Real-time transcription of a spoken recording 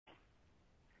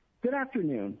Good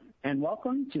afternoon, and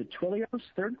welcome to Twilio's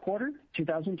third quarter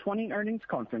 2020 earnings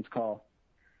conference call.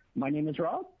 My name is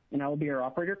Rob, and I will be your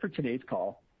operator for today's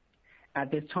call.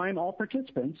 At this time, all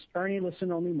participants are in a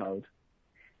listen-only mode.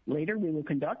 Later, we will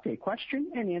conduct a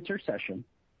question-and-answer session.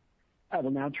 I will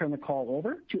now turn the call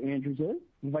over to Andrew Zilli,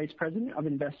 Vice President of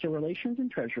Investor Relations and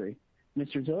Treasury.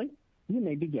 Mr. Zilli, you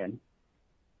may begin.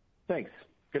 Thanks.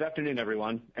 Good afternoon,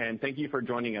 everyone, and thank you for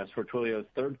joining us for Twilio's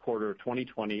third quarter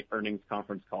 2020 earnings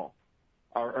conference call.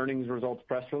 Our earnings results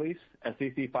press release,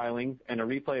 SEC filings, and a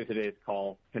replay of today's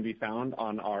call can be found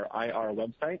on our IR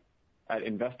website at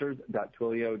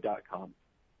investors.twilio.com.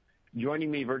 Joining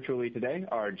me virtually today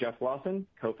are Jeff Lawson,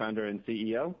 co-founder and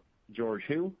CEO, George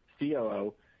Hu,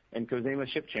 COO, and Khozema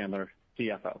Shipchandler,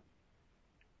 CFO.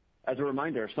 As a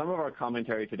reminder, some of our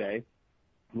commentary today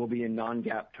will be in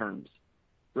non-GAAP terms.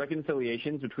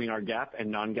 Reconciliations between our GAAP and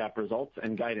non-GAAP results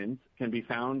and guidance can be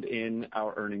found in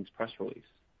our earnings press release.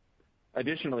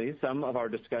 Additionally, some of our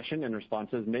discussion and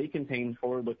responses may contain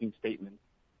forward-looking statements,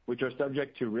 which are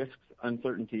subject to risks,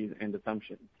 uncertainties, and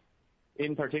assumptions.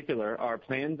 In particular, our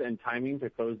plans and timing to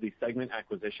close the Segment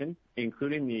acquisition,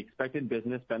 including the expected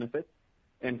business benefits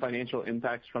and financial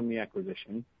impacts from the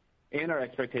acquisition, and our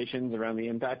expectations around the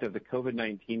impact of the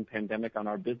COVID-19 pandemic on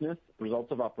our business,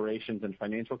 results of operations and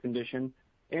financial condition,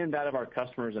 and that of our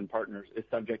customers and partners is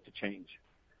subject to change.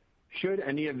 Should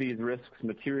any of these risks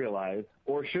materialize,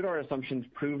 or should our assumptions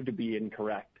prove to be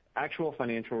incorrect, actual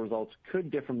financial results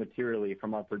could differ materially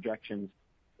from our projections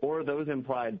or those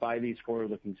implied by these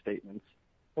forward-looking statements,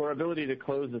 or ability to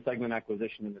close the Segment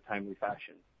acquisition in a timely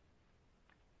fashion.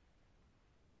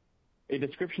 A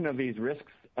description of these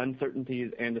risks,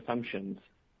 uncertainties, and assumptions,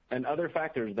 and other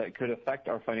factors that could affect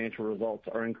our financial results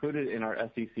are included in our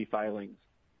SEC filings,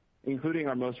 including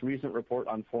our most recent report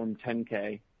on Form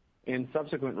 10-K and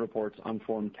subsequent reports on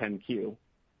Form 10-Q,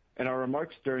 and our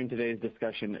remarks during today's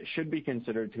discussion should be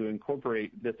considered to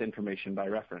incorporate this information by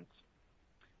reference.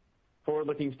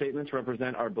 Forward-looking statements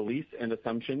represent our beliefs and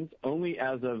assumptions only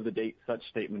as of the date such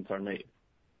statements are made.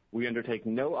 We undertake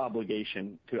no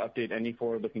obligation to update any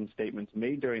forward-looking statements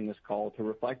made during this call to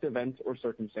reflect events or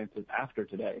circumstances after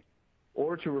today,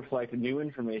 or to reflect new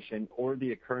information or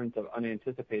the occurrence of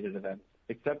unanticipated events,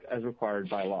 except as required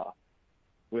by law.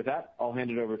 With that, I'll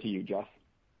hand it over to you, Jeff.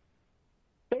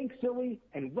 Thanks, Zilli,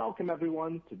 and welcome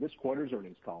everyone to this quarter's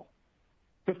earnings call.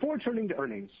 Before turning to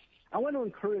earnings, I want to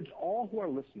encourage all who are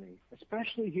listening,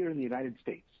 especially here in the United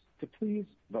States, to please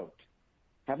vote.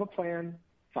 Have a plan,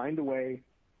 find a way,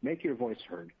 make your voice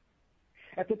heard.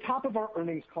 At the top of our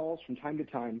earnings calls from time to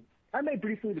time, I may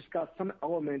briefly discuss some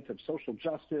element of social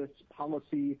justice,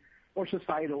 policy, or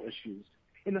societal issues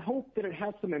in the hope that it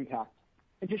has some impact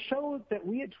and to show that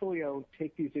we at Twilio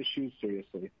take these issues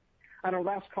seriously. On our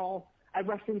last call, I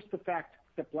referenced the fact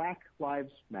that Black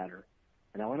lives matter.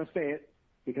 And I want to say it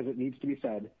because it needs to be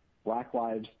said, Black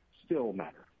lives still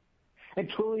matter. And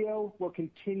Twilio will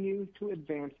continue to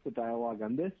advance the dialogue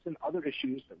on this and other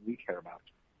issues that we care about.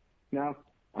 Now,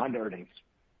 on to earnings.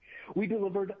 We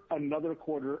delivered another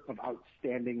quarter of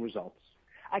outstanding results.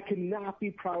 I could not be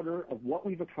prouder of what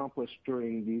we've accomplished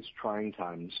during these trying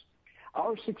times.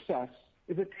 Our success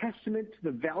is a testament to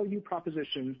the value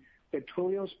proposition that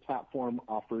Twilio's platform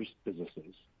offers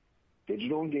businesses: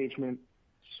 digital engagement,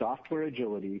 software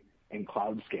agility, and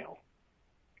cloud scale.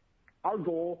 Our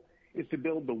goal is to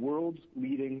build the world's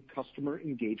leading customer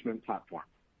engagement platform.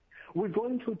 We're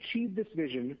going to achieve this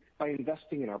vision by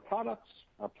investing in our products,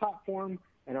 our platform,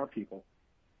 and our people.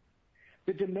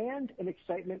 The demand and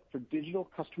excitement for digital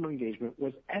customer engagement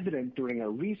was evident during our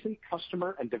recent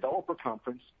customer and developer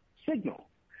conference, Signal,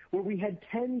 where we had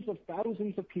tens of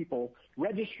thousands of people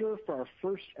register for our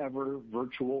first ever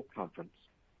virtual conference.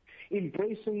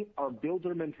 Embracing our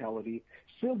builder mentality,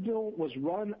 Signal was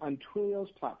run on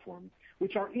Twilio's platform,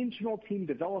 which our internal team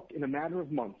developed in a matter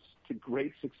of months to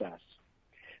great success.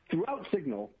 Throughout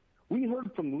Signal, we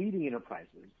heard from leading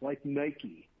enterprises like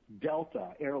Nike, Delta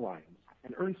Airlines,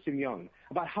 and Ernst & Young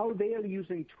about how they are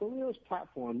using Twilio's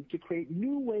platform to create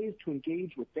new ways to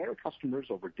engage with their customers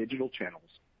over digital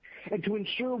channels. And to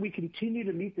ensure we continue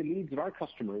to meet the needs of our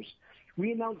customers,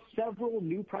 we announced several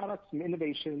new products and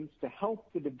innovations to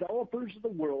help the developers of the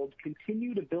world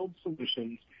continue to build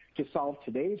solutions to solve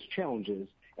today's challenges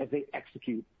as they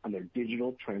execute on their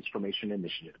digital transformation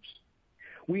initiatives.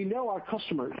 We know our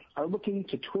customers are looking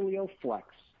to Twilio Flex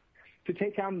to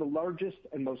take on the largest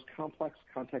and most complex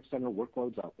contact center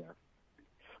workloads out there.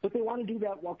 But they want to do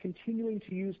that while continuing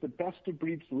to use the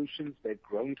best-of-breed solutions they've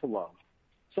grown to love,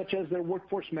 such as their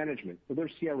workforce management or their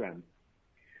CRM.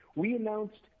 We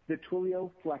announced the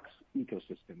Twilio Flex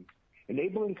ecosystem,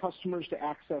 enabling customers to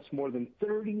access more than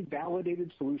 30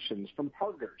 validated solutions from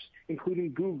partners,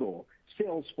 including Google,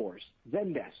 Salesforce,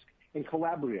 Zendesk, and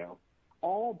Calabrio,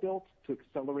 all built to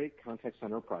accelerate contact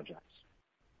center projects.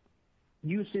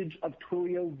 Usage of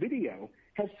Twilio Video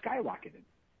has skyrocketed,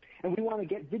 and we want to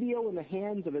get video in the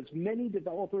hands of as many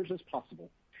developers as possible.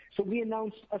 So we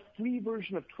announced a free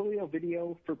version of Twilio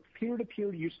Video for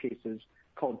peer-to-peer use cases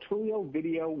called Twilio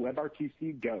Video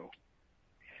WebRTC Go.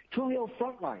 Twilio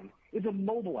Frontline is a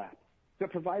mobile app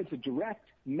that provides a direct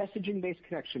messaging-based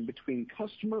connection between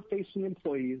customer-facing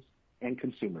employees and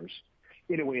consumers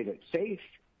in a way that's safe,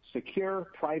 secure,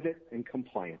 private, and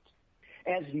compliant.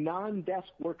 As non-desk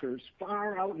workers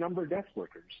far outnumber desk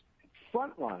workers,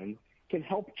 Frontline can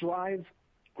help drive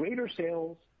greater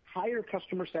sales, higher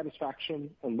customer satisfaction,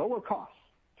 and lower costs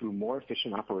through more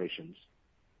efficient operations.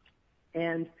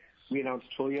 And we announced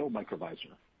Twilio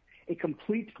Microvisor, a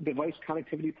complete device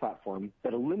connectivity platform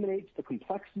that eliminates the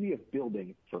complexity of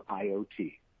building for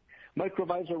IoT.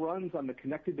 Microvisor runs on the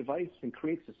connected device and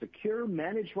creates a secure,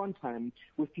 managed runtime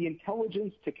with the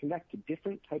intelligence to connect to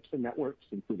different types of networks,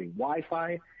 including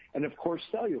Wi-Fi and, of course,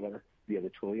 cellular via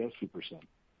the Twilio SuperSIM.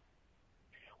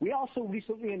 We also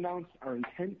recently announced our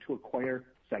intent to acquire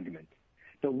Segment,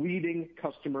 the leading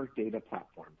customer data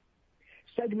platform.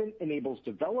 Segment enables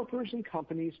developers and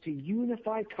companies to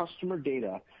unify customer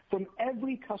data from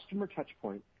every customer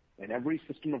touchpoint and every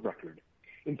system of record,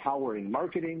 empowering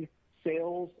marketing,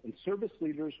 sales, and service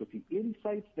leaders with the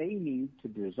insights they need to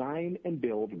design and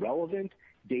build relevant,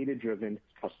 data-driven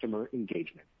customer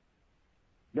engagement.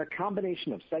 The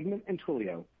combination of Segment and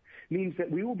Twilio means that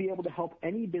we will be able to help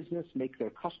any business make their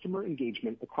customer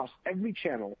engagement across every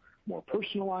channel more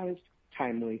personalized,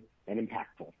 timely, and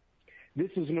impactful.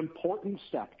 This is an important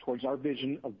step towards our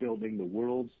vision of building the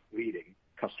world's leading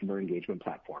customer engagement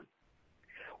platform.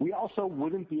 We also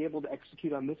wouldn't be able to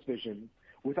execute on this vision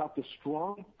without the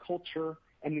strong culture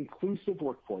and inclusive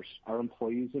workforce our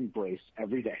employees embrace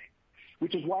every day,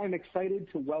 which is why I'm excited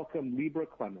to welcome Libra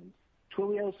Clemens,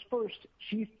 Twilio's first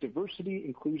Chief Diversity,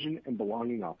 Inclusion, and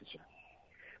Belonging Officer.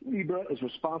 Libra is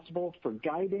responsible for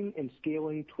guiding and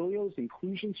scaling Twilio's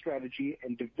inclusion strategy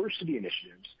and diversity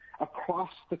initiatives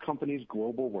across the company's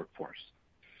global workforce.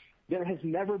 There has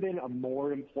never been a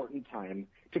more important time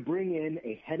to bring in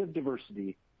a head of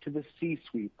diversity to the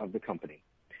C-suite of the company,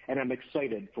 and I'm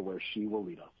excited for where she will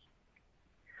lead us.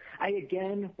 I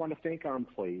again want to thank our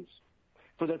employees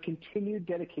for their continued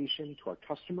dedication to our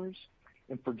customers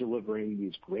and for delivering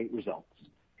these great results.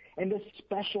 And a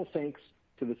special thanks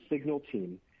to the Signal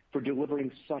team for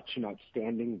delivering such an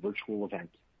outstanding virtual event.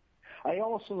 I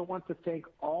also want to thank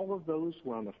all of those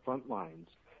who are on the front lines,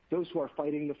 those who are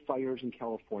fighting the fires in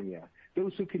California,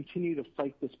 those who continue to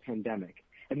fight this pandemic,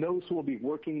 and those who will be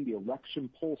working the election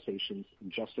poll stations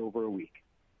in just over a week.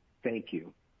 Thank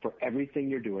you for everything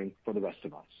you're doing for the rest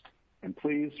of us. And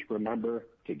please remember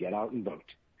to get out and vote.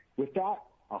 With that,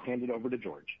 I'll hand it over to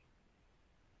George.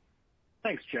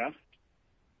 Thanks, Jeff.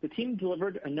 The team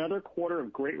delivered another quarter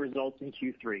of great results in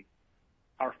Q3.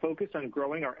 Our focus on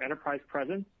growing our enterprise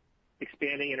presence,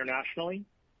 expanding internationally,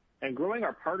 and growing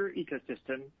our partner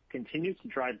ecosystem continues to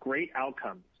drive great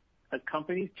outcomes as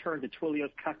companies turn to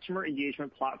Twilio's customer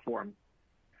engagement platform,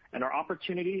 and our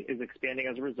opportunity is expanding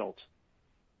as a result.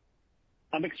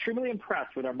 I'm extremely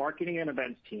impressed with our marketing and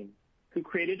events team, who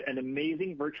created an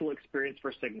amazing virtual experience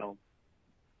for Signal.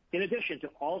 In addition to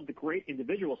all of the great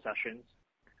individual sessions,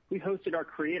 we hosted our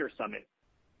Creator Summit,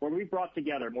 where we brought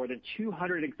together more than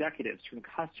 200 executives from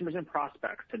customers and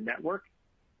prospects to network,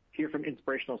 hear from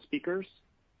inspirational speakers,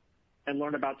 and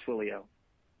learn about Twilio.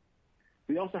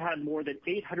 We also had more than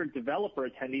 800 developer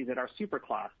attendees at our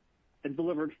Superclass and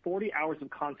delivered 40 hours of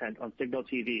content on Signal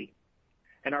TV.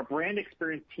 And our brand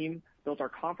experience team built our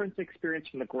conference experience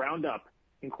from the ground up,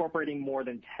 incorporating more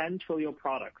than 10 Twilio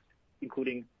products,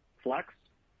 including Flex,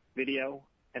 Video,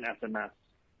 and SMS.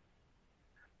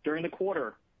 During the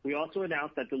quarter, we also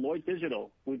announced that Deloitte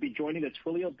Digital would be joining the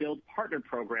Twilio Build Partner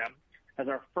Program as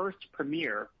our first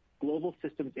premier global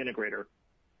systems integrator.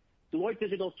 Deloitte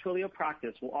Digital's Twilio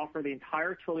practice will offer the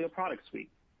entire Twilio product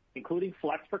suite, including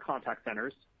Flex for contact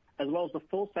centers, as well as the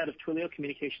full set of Twilio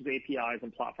communications APIs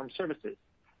and platform services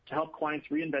to help clients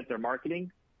reinvent their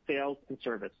marketing, sales, and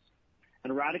service,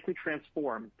 and radically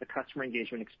transform the customer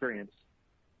engagement experience.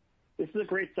 This is a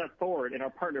great step forward in our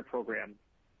partner program,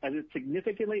 as it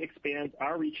significantly expands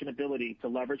our reach and ability to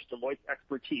leverage Deloitte's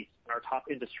expertise in our top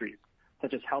industries,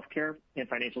 such as healthcare and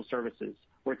financial services,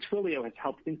 where Twilio has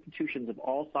helped institutions of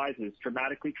all sizes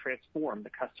dramatically transform the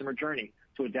customer journey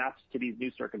to adapt to these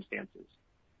new circumstances.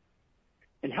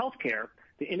 In healthcare,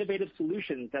 The innovative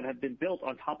solutions that have been built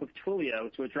on top of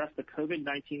Twilio to address the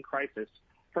COVID-19 crisis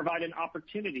provide an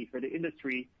opportunity for the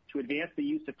industry to advance the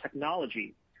use of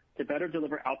technology to better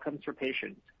deliver outcomes for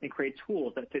patients and create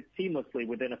tools that fit seamlessly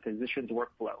within a physician's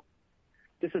workflow.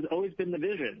 This has always been the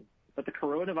vision, but the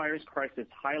coronavirus crisis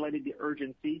highlighted the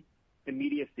urgency,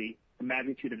 immediacy, and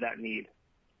magnitude of that need.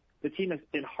 The team has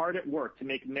been hard at work to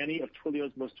make many of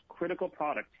Twilio's most critical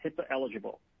products HIPAA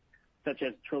eligible, such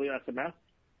as Twilio SMS,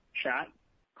 chat,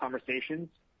 conversations,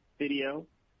 video,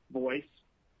 voice,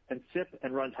 and SIP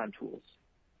and runtime tools.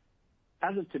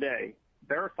 As of today,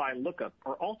 Verify and Lookup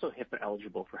are also HIPAA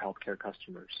eligible for healthcare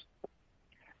customers.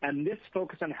 And this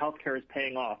focus on healthcare is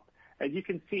paying off, as you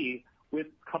can see with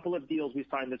a couple of deals we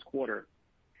signed this quarter.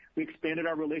 We expanded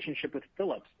our relationship with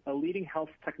Philips, a leading health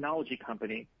technology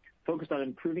company focused on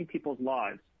improving people's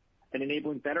lives and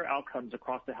enabling better outcomes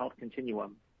across the health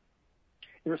continuum.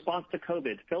 In response to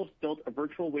COVID, Philips built a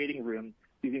virtual waiting room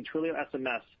using Twilio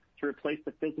SMS to replace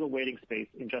the physical waiting space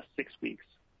in just 6 weeks.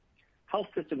 Health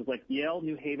systems like Yale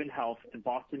New Haven Health and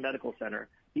Boston Medical Center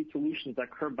need solutions that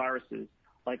curb viruses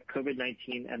like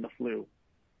COVID-19 and the flu.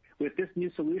 With this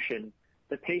new solution,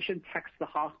 the patient texts the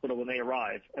hospital when they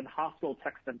arrive, and the hospital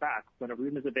texts them back when a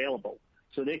room is available,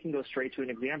 so they can go straight to an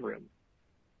exam room.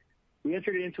 We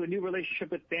entered into a new relationship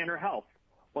with Banner Health,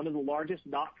 one of the largest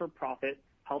not-for-profit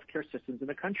healthcare systems in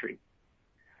the country.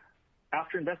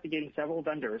 After investigating several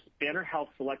vendors, Banner Health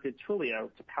selected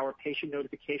Twilio to power patient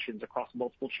notifications across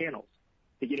multiple channels,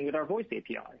 beginning with our voice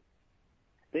API.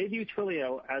 They view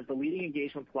Twilio as the leading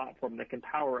engagement platform that can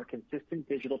power a consistent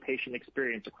digital patient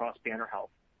experience across Banner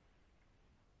Health.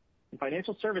 In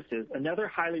financial services, another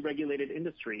highly regulated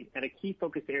industry and a key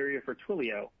focus area for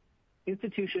Twilio,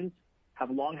 institutions have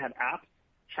long had apps,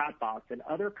 chatbots, and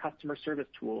other customer service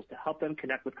tools to help them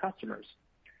connect with customers.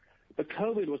 But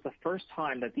COVID was the first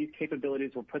time that these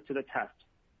capabilities were put to the test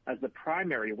as the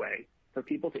primary way for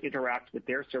people to interact with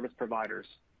their service providers.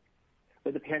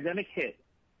 When the pandemic hit,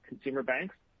 consumer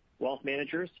banks, wealth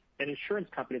managers, and insurance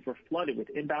companies were flooded with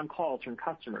inbound calls from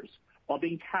customers while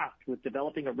being tasked with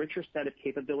developing a richer set of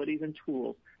capabilities and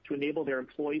tools to enable their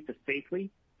employees to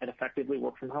safely and effectively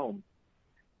work from home.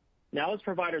 Now, as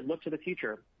providers look to the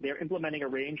future, they are implementing a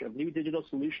range of new digital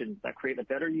solutions that create a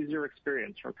better user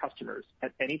experience for customers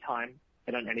at any time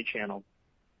and on any channel.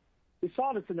 We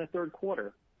saw this in the third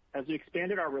quarter as we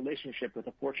expanded our relationship with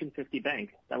a Fortune 50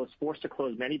 bank that was forced to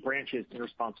close many branches in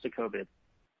response to COVID.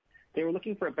 They were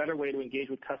looking for a better way to engage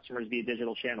with customers via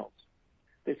digital channels.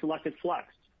 They selected Flex,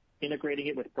 integrating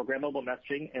it with programmable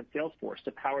messaging and Salesforce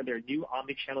to power their new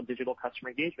omnichannel digital customer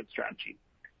engagement strategy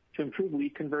to improve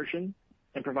lead conversion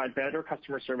and provide better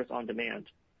customer service on demand.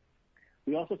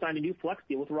 We also signed a new Flex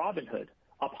deal with Robinhood,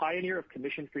 a pioneer of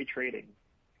commission-free trading.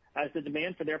 As the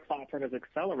demand for their platform has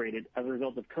accelerated as a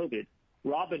result of COVID,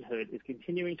 Robinhood is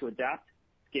continuing to adapt,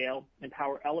 scale, and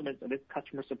power elements of its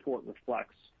customer support with Flex.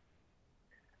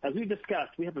 As we've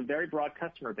discussed, we have a very broad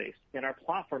customer base, and our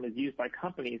platform is used by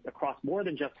companies across more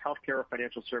than just healthcare or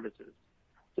financial services.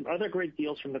 Some other great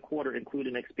deals from the quarter include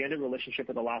an expanded relationship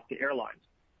with Alaska Airlines,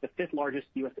 the fifth largest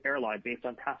U.S. airline based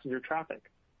on passenger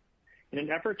traffic. In an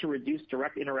effort to reduce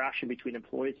direct interaction between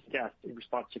employees and guests in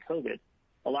response to COVID,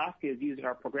 Alaska is using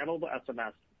our programmable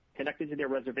SMS connected to their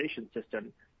reservation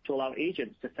system to allow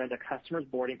agents to send a customer's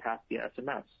boarding pass via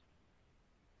SMS.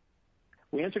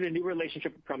 We entered a new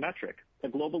relationship with Prometric, a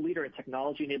global leader in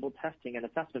technology-enabled testing and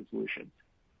assessment solutions.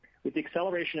 With the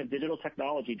acceleration of digital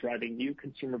technology driving new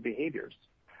consumer behaviors,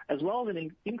 as well as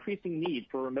an increasing need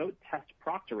for remote test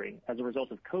proctoring as a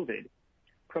result of COVID,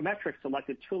 Prometric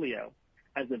selected Twilio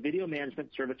as the video management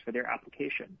service for their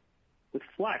application, with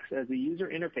Flex as the user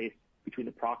interface between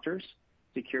the proctors,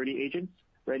 security agents,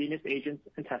 readiness agents,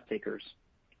 and test takers.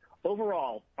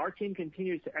 Overall, our team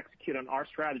continues to execute on our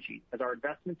strategy as our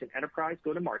investments in enterprise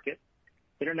go-to-market,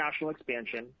 international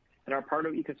expansion, and our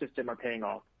partner ecosystem are paying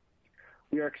off.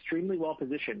 We are extremely well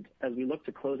positioned as we look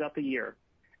to close out the year,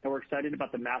 and we're excited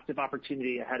about the massive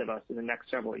opportunity ahead of us in the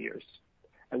next several years.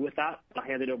 And with that, I'll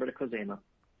hand it over to Khozema.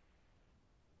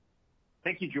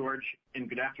 Thank you, George, and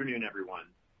good afternoon, everyone.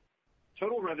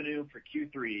 Total revenue for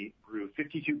Q3 grew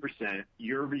 52%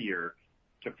 year over year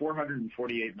to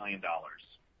 $448 million.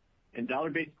 And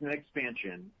dollar-based net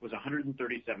expansion was 137%,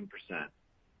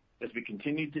 as we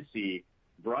continued to see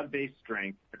broad-based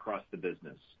strength across the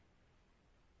business.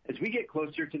 As we get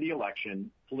closer to the election,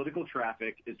 political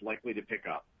traffic is likely to pick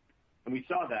up, and we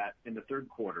saw that in the third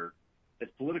quarter as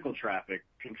political traffic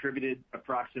contributed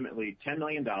approximately $10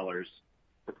 million, or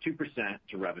 2%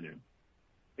 to revenue.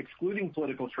 Excluding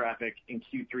political traffic in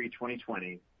Q3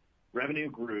 2020, revenue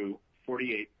grew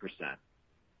 48%.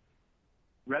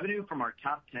 Revenue from our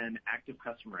top 10 active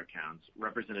customer accounts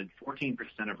represented 14%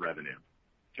 of revenue,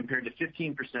 compared to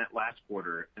 15% last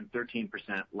quarter and 13%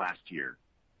 last year.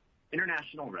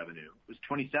 International revenue was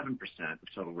 27% of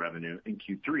total revenue in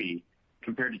Q3,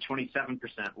 compared to 27%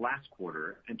 last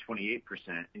quarter and 28%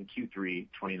 in Q3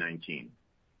 2019.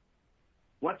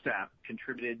 WhatsApp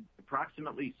contributed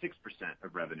approximately 6%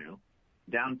 of revenue,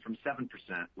 down from 7%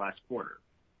 last quarter.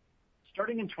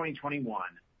 Starting in 2021,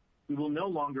 we will no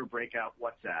longer break out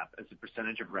WhatsApp as a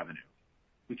percentage of revenue.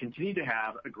 We continue to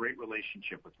have a great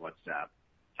relationship with WhatsApp.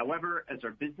 However, as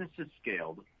our business has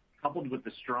scaled, coupled with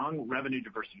the strong revenue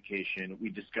diversification we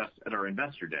discussed at our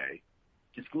Investor Day,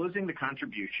 disclosing the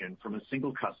contribution from a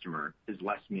single customer is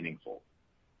less meaningful.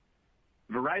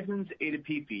 Verizon's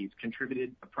A2P fees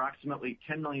contributed approximately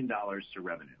 $10 million to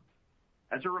revenue.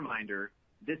 As a reminder,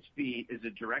 this fee is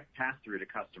a direct pass-through to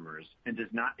customers and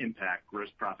does not impact gross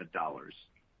profit dollars.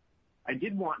 I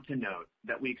did want to note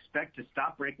that we expect to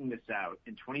stop breaking this out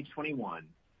in 2021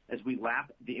 as we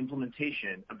lap the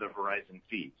implementation of the Verizon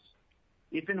fees.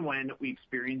 If and when we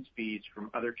experience fees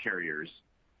from other carriers,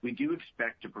 we do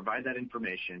expect to provide that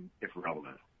information if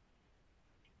relevant.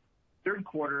 Third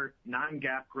quarter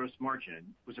non-GAAP gross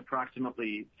margin was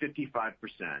approximately 55%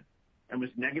 and was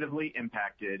negatively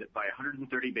impacted by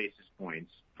 130 basis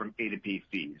points from A2P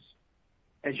fees.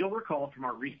 As you'll recall from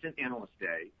our recent Analyst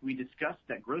Day, we discussed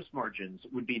that gross margins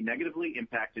would be negatively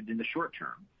impacted in the short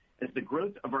term as the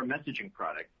growth of our messaging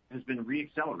product has been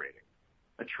re-accelerating,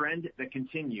 a trend that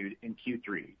continued in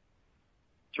Q3.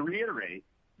 To reiterate,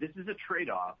 this is a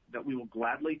trade-off that we will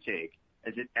gladly take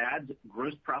as it adds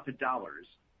gross profit dollars,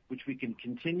 which we can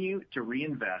continue to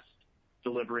reinvest,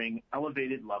 delivering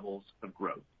elevated levels of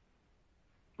growth.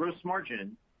 Gross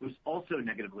margin was also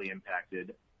negatively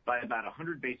impacted by about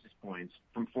 100 basis points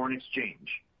from foreign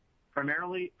exchange,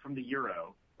 primarily from the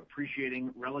euro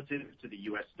appreciating relative to the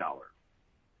US dollar.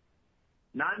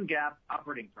 Non-GAAP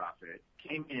operating profit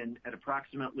came in at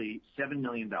approximately $7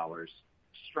 million,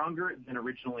 stronger than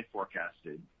originally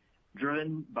forecasted,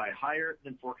 driven by higher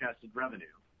than forecasted revenue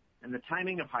and the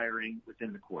timing of hiring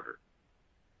within the quarter.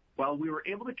 While we were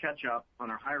able to catch up on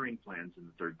our hiring plans in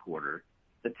the third quarter,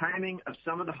 the timing of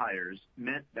some of the hires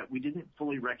meant that we didn't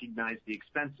fully recognize the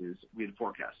expenses we had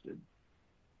forecasted.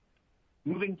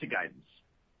 Moving to guidance.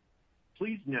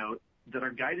 Please note that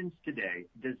our guidance today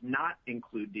does not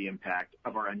include the impact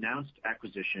of our announced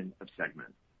acquisition of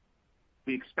Segment.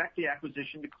 We expect the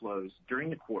acquisition to close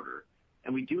during the quarter,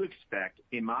 and we do expect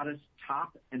a modest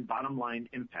top and bottom line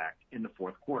impact in the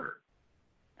fourth quarter.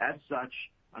 As such,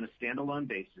 on a standalone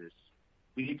basis,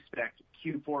 we expect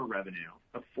Q4 revenue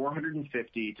of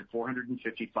 $450 to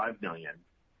 $455 million,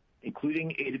 including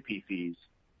A2P fees,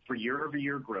 for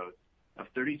year-over-year growth of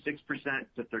 36%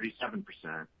 to 37%,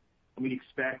 and we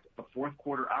expect a fourth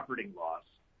quarter operating loss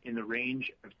in the range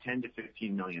of $10 to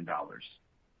 $15 million.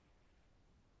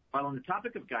 While on the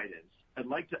topic of guidance, I'd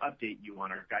like to update you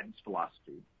on our guidance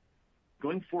philosophy.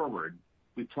 Going forward,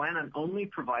 we plan on only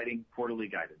providing quarterly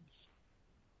guidance.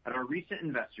 At our recent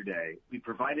Investor Day, we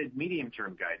provided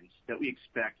medium-term guidance that we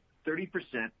expect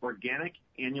 30% organic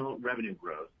annual revenue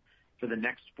growth for the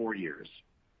next 4 years.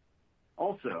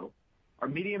 Also, our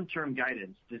medium-term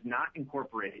guidance does not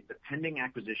incorporate the pending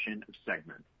acquisition of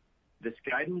Segment. This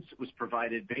guidance was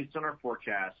provided based on our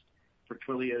forecast for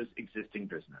Twilio's existing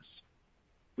business.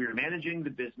 We are managing the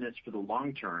business for the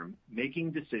long term, making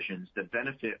decisions that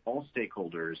benefit all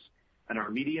stakeholders, and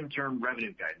our medium-term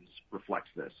revenue guidance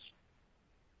reflects this.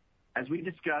 As we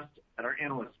discussed at our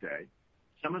Analyst Day,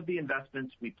 some of the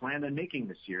investments we planned on making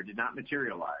this year did not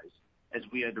materialize as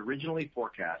we had originally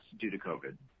forecast due to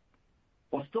COVID.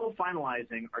 While still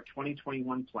finalizing our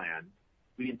 2021 plan,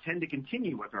 we intend to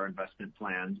continue with our investment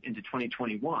plans into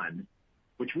 2021,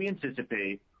 which we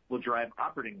anticipate will drive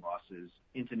operating losses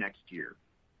into next year.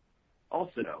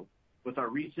 Also, with our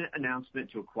recent announcement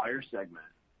to acquire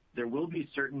Segment, there will be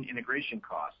certain integration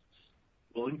costs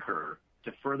we'll incur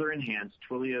to further enhance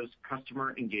Twilio's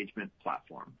customer engagement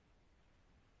platform.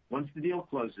 Once the deal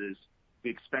closes, we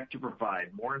expect to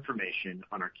provide more information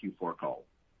on our Q4 call.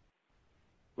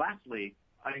 Lastly,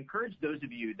 I encourage those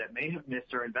of you that may have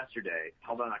missed our Investor Day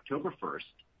held on October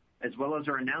 1st, as well as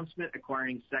our announcement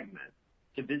acquiring Segment,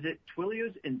 to visit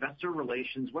Twilio's investor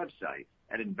relations website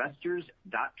at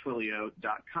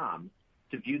investors.twilio.com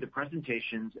to view the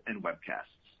presentations and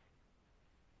webcasts.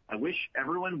 I wish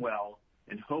everyone well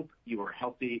and hope you are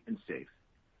healthy and safe.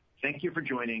 Thank you for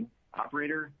joining.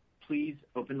 Operator, please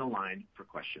open the line for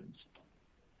questions.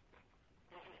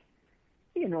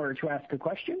 In order to ask a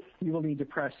question, you will need to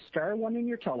press *1 on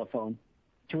your telephone.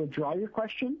 To withdraw your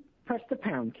question, press the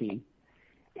 # key.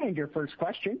 And your first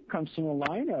question comes from the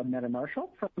line of Meta Marshall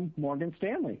from Morgan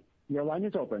Stanley. Your line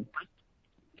is open.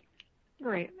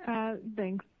 Great.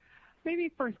 Thanks.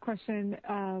 Maybe first question,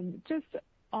 just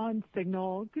on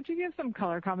Signal, could you give some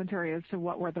color commentary as to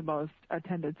what were the most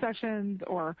attended sessions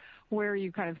or where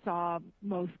you kind of saw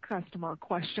most customer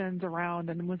questions around,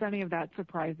 and was any of that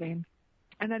surprising?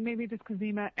 And then maybe just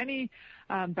Khozema, any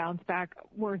bounce back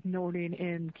worth noting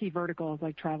in key verticals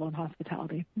like travel and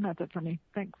hospitality? And that's it for me.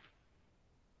 Thanks.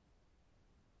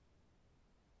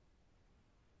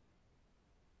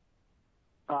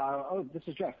 This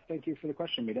is Jeff. Thank you for the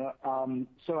question, Meta.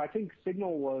 So I think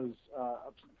Signal was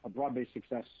a broad-based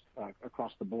success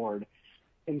across the board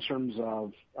in terms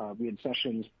of we had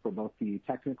sessions for both the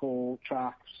technical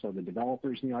track, so the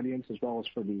developers in the audience, as well as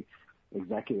for the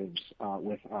executives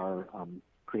with our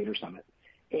Creator Summit.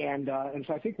 And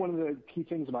so I think one of the key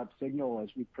things about Signal as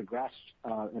we progressed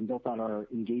and built out our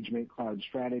engagement cloud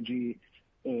strategy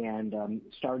and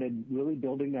started really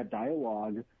building that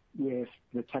dialogue with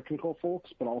the technical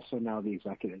folks, but also now the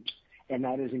executives. And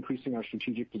that is increasing our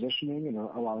strategic positioning and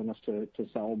allowing us to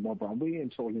sell more broadly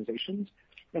into organizations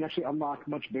and actually unlock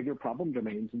much bigger problem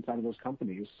domains inside of those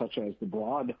companies, such as the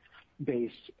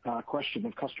broad-based question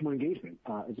of customer engagement,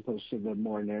 as opposed to the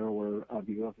more narrower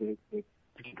view of the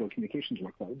particular communications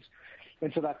workloads.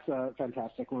 And so that's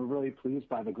fantastic. We're really pleased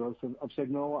by the growth of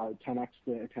Signal, 10x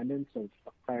the attendance of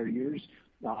prior years.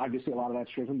 Obviously, a lot of that's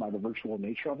driven by the virtual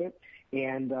nature of it,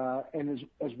 and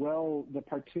as well the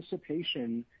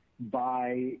participation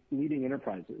by leading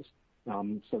enterprises.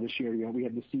 So this year, we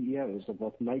had the CEOs of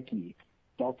both Nike,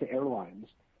 Delta Airlines,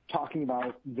 talking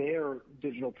about their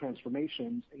digital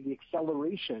transformations and the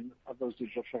acceleration of those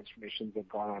digital transformations that have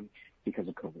gone on because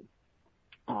of COVID.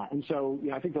 And so,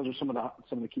 I think those are some of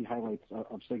the key highlights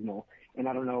of Signal. And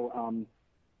I don't know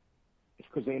if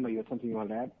Khozema, you had something you wanted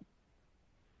to add.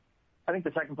 I think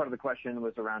the second part of the question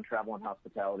was around travel and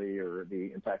hospitality or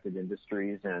the impacted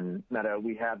industries. And Meta,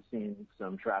 we have seen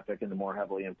some traffic in the more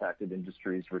heavily impacted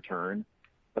industries return,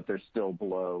 but they're still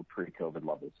below pre-COVID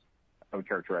levels. I would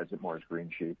characterize it more as green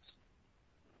shoots.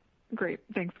 Great.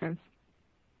 Thanks, guys.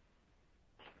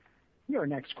 Your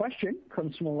next question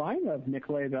comes from the line of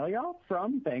Nikolay Belial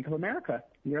from Bank of America.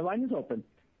 Your line is open.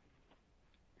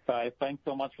 Hi. Thanks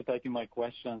so much for taking my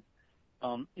question.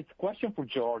 It's a question for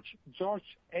George.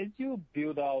 George, as you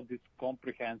build out this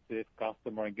comprehensive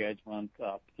customer engagement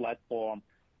platform,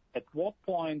 at what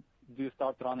point do you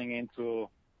start running into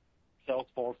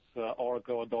Salesforce,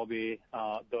 Oracle, Adobe,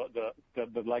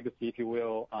 the legacy, if you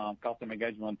will, customer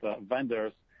engagement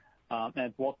vendors? And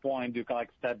at what point do you kind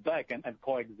of step back and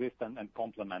coexist and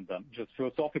complement them? Just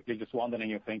philosophically, just wondering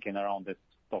your thinking around this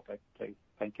topic, please.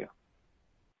 Thank you.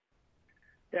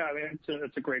 Yeah, I mean,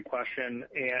 it's a great question.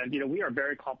 And, we are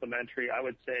very complimentary. I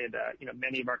would say that,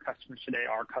 many of our customers today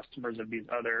are customers of these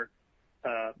other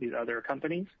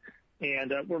companies.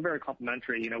 And we're very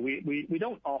complimentary. We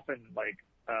don't often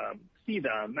see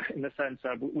them in the sense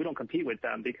of we don't compete with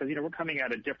them because, we're coming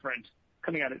at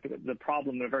the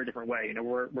problem in a very different way.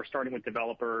 We're starting with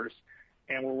developers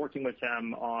and we're working with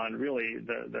them on really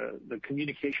the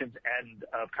communications end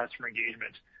of customer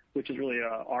engagement, which is really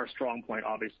our strong point,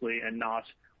 obviously, and not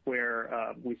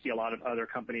where we see a lot of other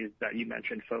companies that you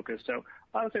mentioned focus. So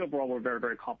I would say overall we're very,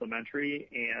 very complimentary,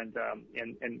 and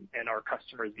our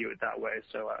customers view it that way.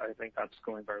 So I think that's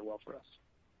going very well for us.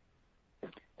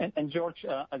 And George,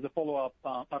 as a follow-up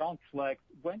around Flex,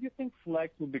 when do you think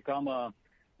Flex will become a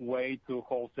way to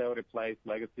wholesale replace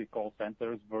legacy call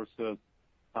centers versus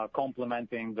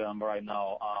complementing them right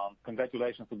now?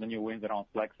 Congratulations to the new wins around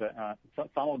Flex. Some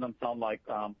of them sound like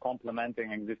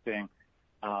complementing existing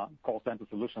call center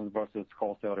solutions versus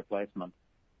wholesale replacement.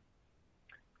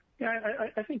 Yeah,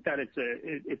 I think that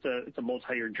it's a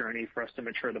multi-year journey for us to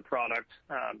mature the product.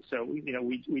 So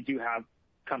we do have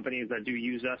companies that do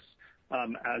use us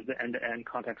as the end-to-end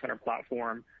contact center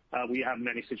platform. We have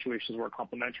many situations where we're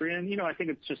complementary, and I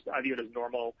think I view it as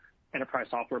normal enterprise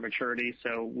software maturity.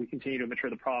 So we continue to mature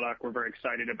the product. We're very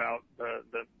excited about the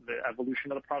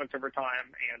evolution of the product over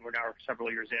time, and we're now several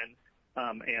years in,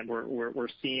 and we're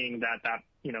seeing that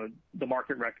the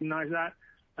market recognize that.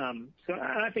 So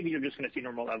I think you're just going to see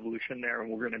normal evolution there, and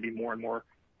we're going to be more and more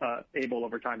able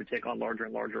over time to take on larger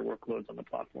and larger workloads on the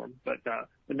platform. But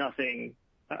nothing.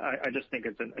 I just think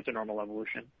it's a normal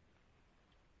evolution.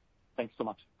 Thanks so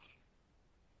much.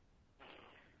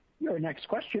 Your next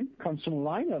question comes from the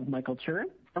line of Michael Turrin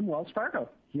from Wells Fargo.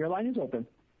 Your line is open.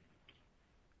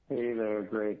 Hey there.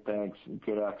 Great. Thanks.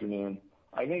 Good afternoon.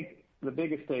 I think the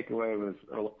biggest takeaway was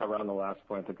around the last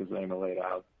point that Khozema laid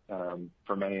out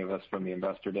for many of us from the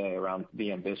Investor Day around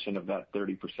the ambition of that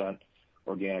 30%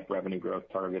 organic revenue growth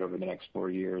target over the next 4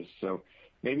 years. So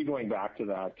maybe going back to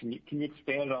that, can you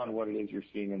expand on what it is you're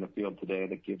seeing in the field today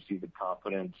that gives you the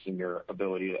confidence in your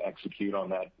ability to execute on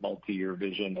that multi-year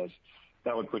vision, as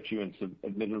that would put you into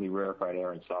admittedly rarefied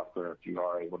air in software if you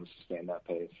are able to sustain that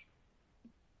pace?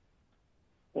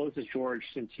 Well, this is George,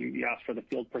 since you asked for the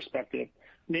field perspective.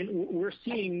 I mean, we're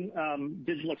seeing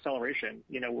digital acceleration.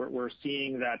 We're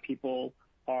seeing that people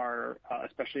are,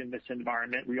 especially in this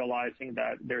environment, realizing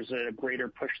that there's a greater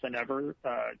push than ever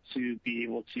to be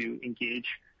able to engage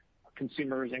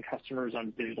consumers and customers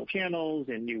on digital channels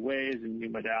in new ways and new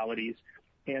modalities.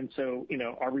 And so,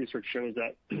 our research shows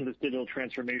that this digital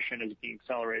transformation is being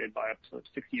accelerated by up to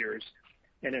 6 years.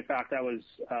 And in fact, that was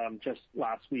just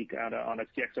last week on a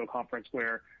CXO conference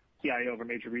where CIO of a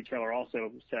major retailer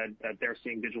also said that they're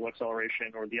seeing digital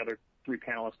acceleration, or the other 3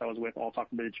 panelists I was with all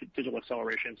talking about digital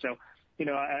acceleration. So,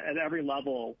 at every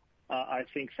level, I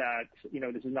think that,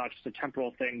 this is not just a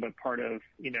temporal thing, but part of,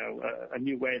 a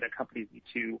new way that companies need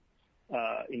to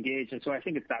engage. And so I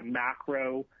think it's that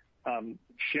macro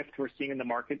shift we're seeing in the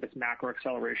market, this macro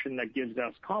acceleration, that gives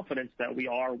us confidence that we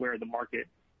are where the market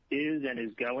is and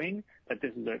is going, that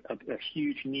this is a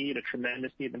huge need, a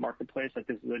tremendous need in the marketplace, that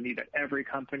this is a need that every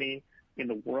company in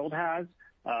the world has,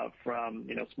 from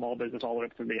small business all the way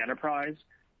up to the enterprise.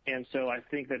 And so I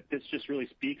think that this just really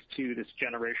speaks to this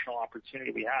generational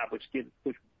opportunity we have, which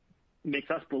makes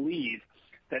us believe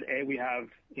that we have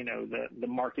the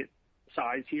market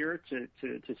size here to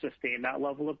sustain that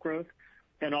level of growth,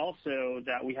 and also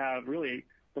that we have really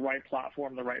the right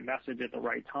platform, the right message at the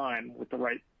right time, with the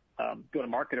right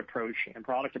go-to-market approach and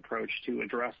product approach to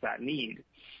address that need.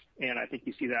 And I think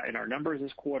you see that in our numbers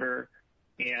this quarter,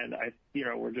 and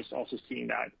we're just also seeing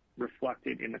that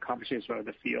reflected in the conversations about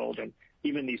the field, and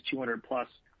even these 200 plus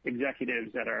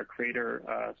executives at our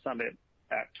Creator Summit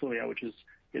at Twilio, which is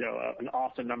an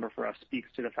awesome number for us, speaks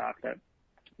to the fact that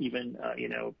even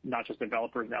not just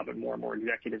developers now, but more and more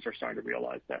executives are starting to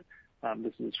realize that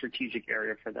this is a strategic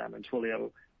area for them, and Twilio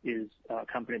is a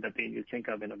company that they need to think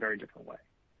of in a very different way.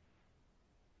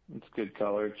 That's good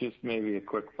color. Just maybe a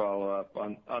quick follow-up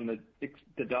on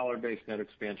the dollar-based net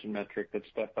expansion metric that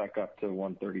stepped back up to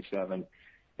 137.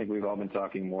 I think we've all been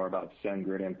talking more about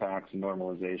SendGrid impacts and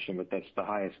normalization, but that's the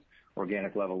highest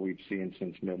organic level we've seen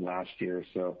since mid last year.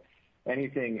 So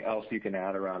anything else you can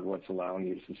add around what's allowing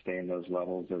you to sustain those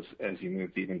levels as you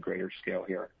move to even greater scale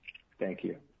here? Thank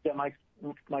you. Yeah,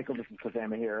 Michael, this is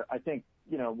Khozema here. I think,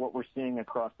 what we're seeing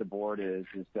across the board is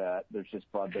that there's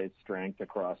just broad-based strength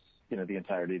across, the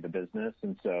entirety of the business.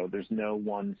 And so there's no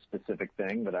one specific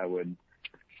thing that I would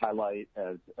highlight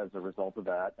as a result of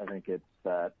that. I think it's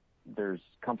that there's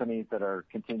companies that are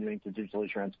continuing to digitally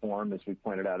transform, as we've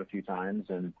pointed out a few times.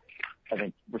 And I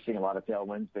think we're seeing a lot of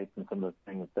tailwinds based on some of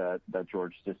the things that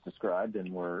George just described.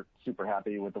 And we're super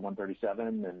happy with the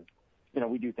 137. And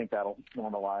we do think that'll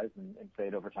normalize and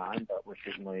fade over time, but we're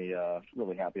certainly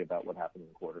really happy about what happened in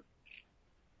the quarter.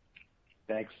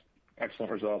 Thanks.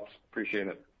 Excellent results. Appreciate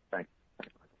it. Thanks.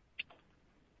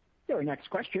 Your next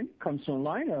question comes from the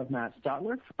line of Matt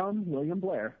Stotler from William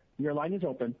Blair. Your line is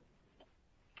open.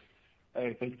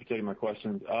 Hey, thank you for taking my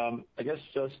questions. I guess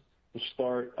just to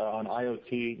start on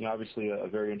IoT, obviously a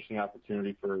very interesting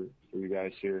opportunity for you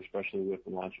guys here, especially with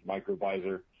the launch of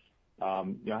Microvisor.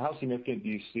 How significant do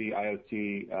you see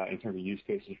IoT in terms of use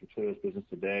cases for Twilio's business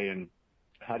today, and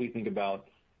how do you think about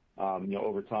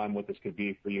over time what this could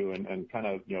be for you, and kind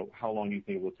of how long do you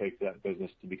think it will take for that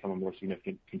business to become a more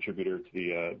significant contributor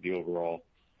to the overall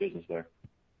business there?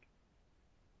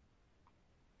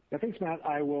 Yeah, thanks, Matt.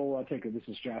 I will take it. This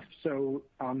is Jeff. So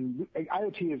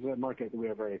IoT is a market that we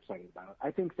are very excited about.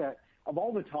 I think that of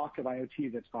all the talk of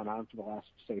IoT that's gone on for the last,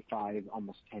 say, 5,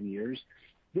 almost 10 years,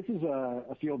 this is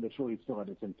a field that's really still at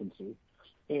its infancy.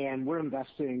 And we're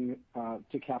investing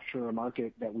to capture a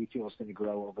market that we feel is going to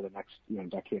grow over the next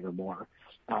decade or more.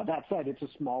 That said, it's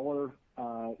a smaller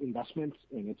investment,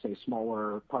 and it's a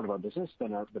smaller part of our business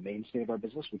than the mainstay of our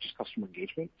business, which is customer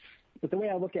engagement. But the way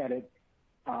I look at it,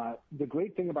 the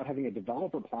great thing about having a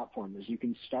developer platform is you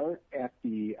can start at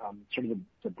the sort of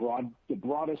the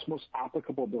broadest, most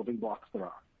applicable building blocks there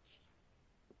are.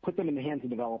 Put them in the hands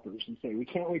of developers and say, we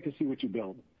can't wait to see what you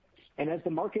build. And as the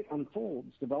market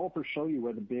unfolds, developers show you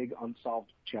where the big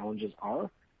unsolved challenges are,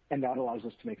 and that allows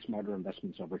us to make smarter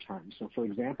investments over time. So, for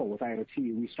example, with IoT,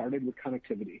 we started with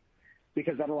connectivity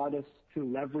because that allowed us to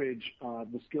leverage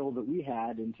the skill that we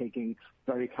had in taking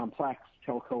very complex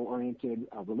telco-oriented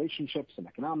relationships and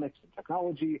economics and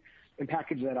technology and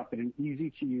package that up in an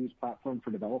easy-to-use platform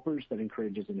for developers that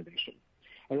encourages innovation.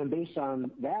 And then based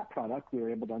on that product, we were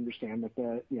able to understand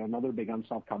that another big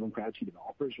unsolved problem for IoT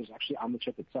developers was actually on the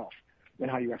chip itself. and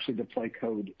how you actually deploy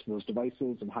code to those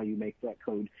devices and how you make that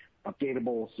code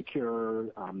updatable, secure,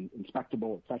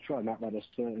 inspectable, et cetera, and that led us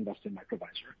to invest in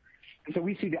Microvisor. And so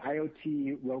we see the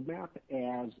IoT roadmap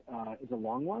as a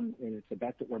long one, and it's a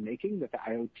bet that we're making that the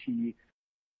IoT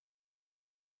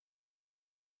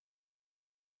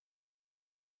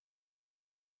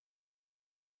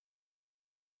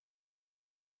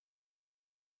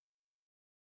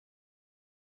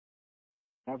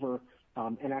ever.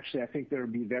 And actually, I think there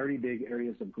would be very big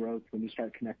areas of growth when you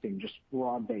start connecting just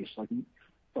broad-based,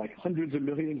 like hundreds of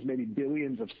millions, maybe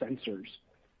billions of sensors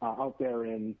out there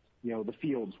in the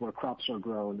fields where crops are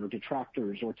grown, or to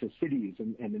tractors, or to cities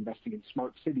and investing in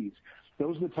smart cities.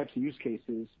 Those are the types of use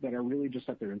cases that are really just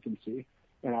at their infancy.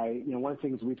 And one of the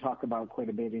things we talk about quite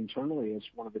a bit internally is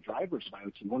one of the drivers of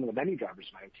IoT, one of the many drivers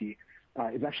of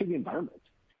IoT, is actually the environment.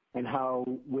 And how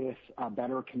with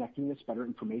better connectedness, better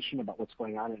information about what's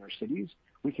going on in our cities,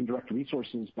 we can direct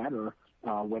resources better,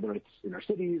 whether it's in our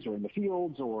cities or in the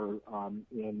fields or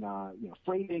in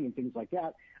freighting and things like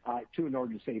that, in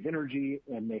order to save energy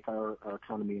and make our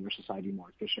economy and our society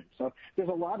more efficient. So there's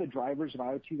a lot of drivers of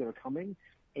IoT that are coming,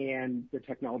 and the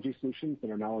technology solutions that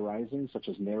are now arising, such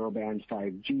as narrowband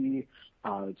 5G,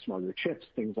 smarter chips,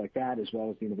 things like that, as well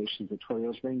as the innovations that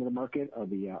Twilio is bringing to the market, are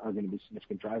going to be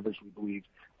significant drivers, we believe,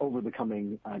 over the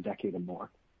coming decade and more.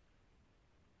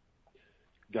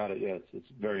 Got it. Yeah, it's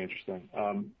very interesting.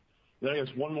 Then I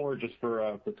guess one more just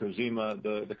for Khozema.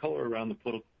 The color around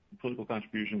the political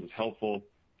contributions is helpful,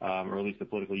 or at least the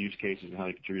political use cases and how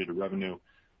they contribute to revenue.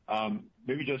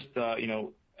 Maybe just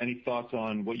any thoughts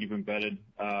on what you've embedded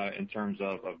in terms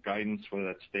of guidance, whether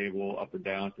that's stable, up or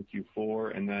down for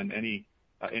Q4, and then any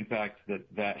impact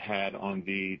that had on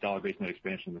the dollar-based net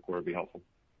expansion in the quarter would be helpful.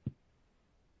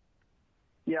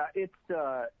 Yeah,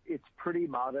 it's pretty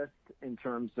modest in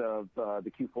terms of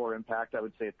the Q4 impact. I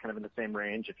would say it's kind of in the same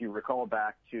range. If you recall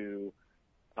back to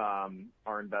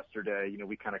our investor day,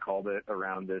 we kind of called it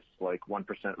around this 1%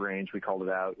 range. We called it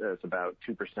out as about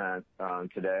 2%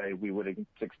 today. We would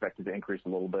expect it to increase a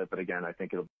little bit, but again, I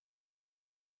think it'll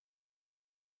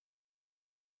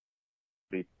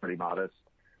be pretty modest.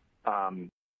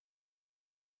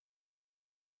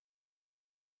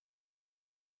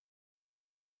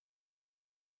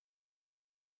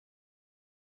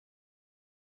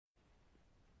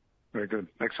 Very good.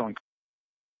 Excellent.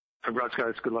 Congrats,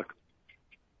 guys. Good luck.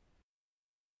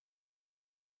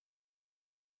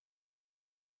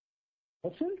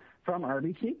 Lawson from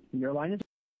RBC, your line is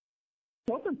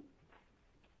open.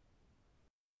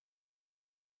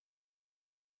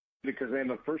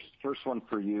 Khozema, first one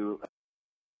for you.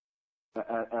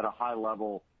 At a high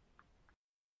level,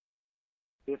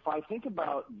 if I think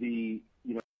about the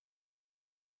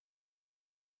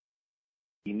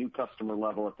new customer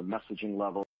level, at the messaging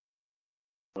level,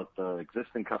 at the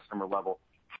existing customer level,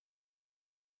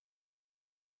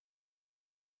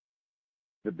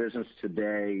 the business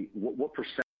today, what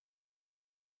percent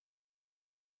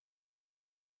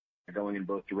are going in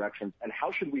both directions, and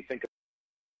how should we think of,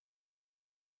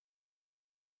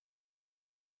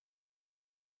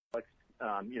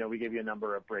 we gave you a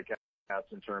number of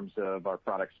breakouts in terms of our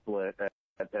product split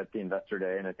at the investor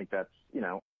day, and I think that's,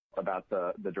 about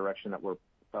the direction that we're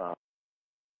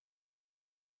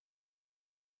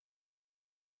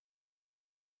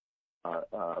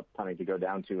planning to go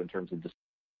down to in terms of just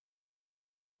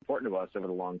important to us over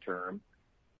the long term.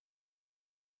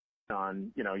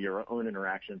 On your own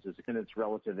interactions is in its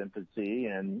relative infancy,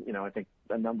 and I think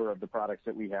a number of the products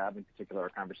that we have, in particular our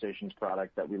Conversations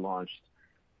product that we launched,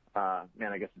 I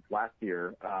guess it's last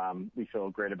year, we feel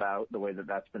great about the way that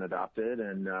that's been adopted,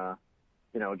 and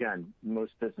again,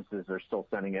 most businesses are still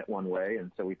sending it one way,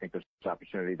 and so we think there's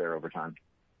opportunity there over time.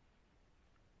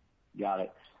 Got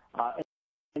it.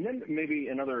 And then maybe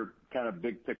another kind of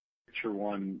big picture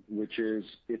one, which is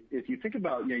if you think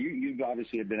about, you've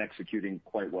obviously have been executing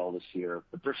quite well this year,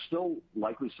 but there's still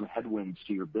likely some headwinds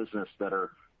to your business that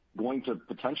are going to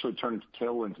potentially turn into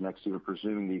tailwinds next year,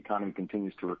 presuming the economy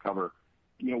continues to recover.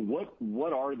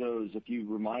 What are those, if you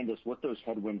remind us what those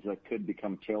headwinds that could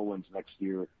become tailwinds next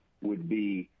year would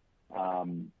be,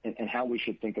 and how we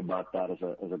should think about that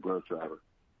as a growth driver?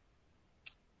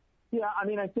 Yeah,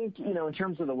 I think, in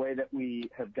terms of the way that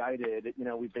we have guided,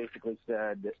 we basically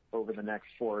said that over the next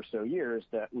 4 or so years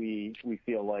that we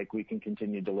feel like we can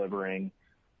continue delivering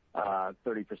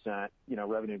 30%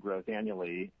 revenue growth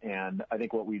annually. And I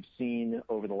think what we've seen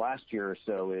over the last year or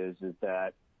so is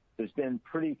that there's been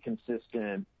pretty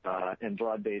consistent and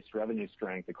broad-based revenue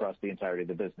strength across the entirety of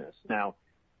the business. Now,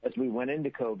 as we went into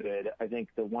COVID, I think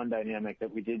the one dynamic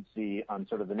that we did see on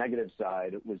sort of the negative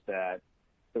side was that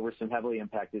there were some heavily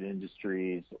impacted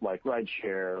industries like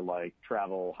rideshare, like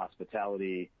travel,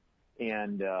 hospitality.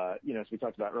 And, as we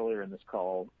talked about earlier in this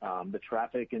call, the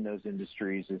traffic in those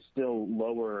industries is still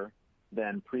lower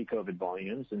than pre-COVID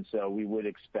volumes. And so we would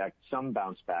expect some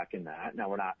bounce back in that. Now,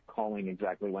 we're not calling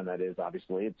exactly when that is,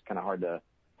 obviously. It's kind of hard to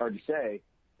say.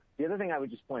 The other thing I would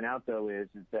just point out, though, is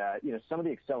that, some of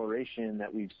the acceleration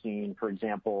that we've seen, for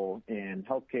example, in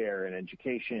healthcare and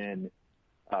education,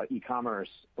 e-commerce,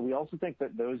 we also think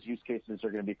that those use cases are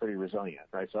going to be pretty resilient,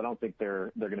 right? So I don't think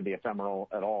they're going to be ephemeral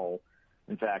at all.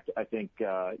 In fact, I think,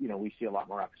 we see a lot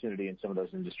more opportunity in some of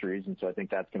those industries. And so I think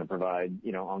that's going to provide,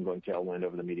 ongoing tailwind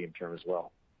over the medium term as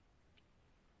well.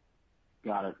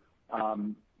 Got it.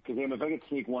 Khozema, if I could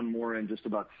sneak one more in just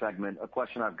about Segment. A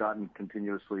question I've gotten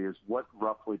continuously is what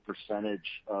roughly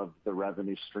percentage of the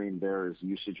revenue stream there is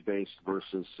usage-based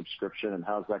versus subscription, and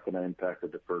how's that going to impact the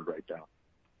deferred write-down?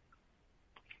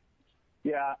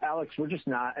 Yeah, Alex, we're just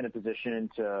not in a position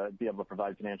to be able to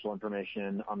provide financial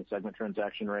information on the Segment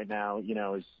transaction right now.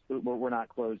 We're not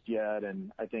closed yet,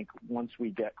 and I think once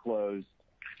we get closed,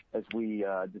 as we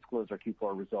disclose our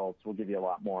Q4 results, we'll give you a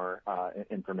lot more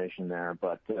information there.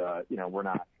 But we're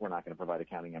not going to provide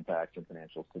accounting impacts and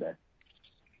financials today.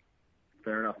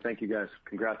 Fair enough. Thank you, guys.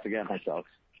 Congrats again. Thanks, Alex.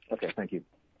 Okay, thank you.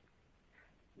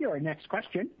 Your next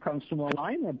question comes from the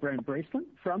line of Brent Bracelin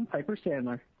from Piper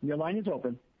Sandler. Your line is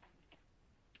open.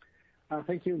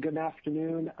 Thank you. Good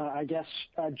afternoon. I guess,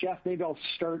 Jeff, maybe I'll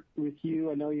start with you.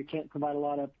 I know you can't provide a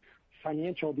lot of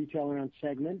financial detail around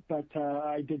Segment, but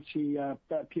I did see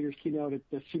Peter's keynote at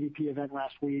the CDP event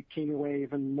last week, came away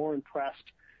even more impressed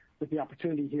with the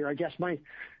opportunity here. I guess my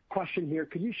question here,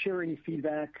 could you share any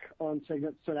feedback on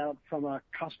Segment set out from a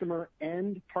customer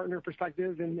and partner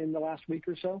perspective in the last week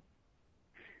or so?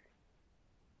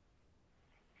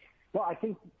 Well, I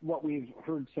think what we've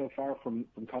heard so far from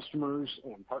customers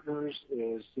and partners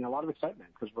is a lot of excitement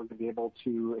because we're going to be able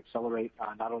to accelerate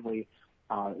not only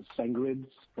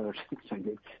Segment's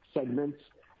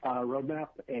roadmap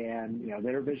and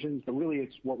their visions, but really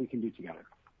it's what we can do together.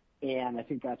 And I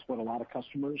think that's what a lot of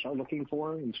customers are looking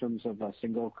for in terms of a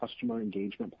single customer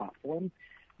engagement platform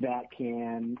that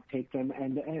can take them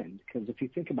end to end. Because if you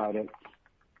think about it,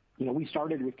 we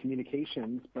started with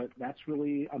communications, but that's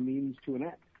really a means to an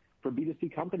end. For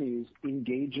B2C companies,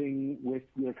 engaging with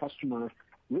your customer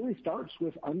really starts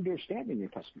with understanding your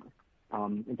customer.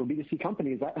 And for B2C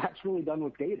companies, that's really done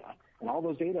with data. And all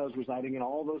those data is residing in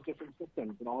all those different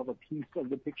systems and all the piece of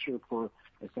the picture for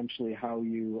essentially how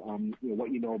you,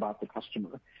 what you know about the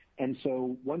customer. And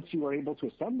so once you are able to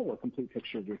assemble a complete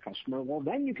picture of your customer, well,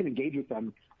 then you can engage with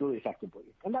them really effectively.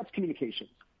 And that's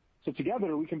communications. So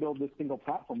together, we can build this single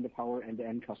platform to power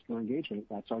end-to-end customer engagement.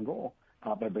 That's our goal.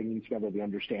 By bringing together the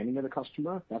understanding of the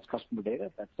customer, that's customer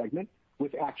data, that's Segment,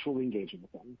 with actually engaging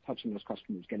with them, touching those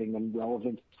customers, getting them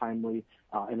relevant, timely,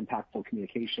 and impactful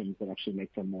communications that actually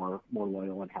make them more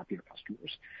loyal and happier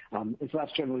customers. And so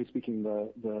that's generally speaking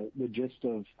the gist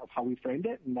of how we framed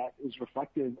it, and that is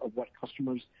reflective of what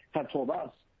customers have told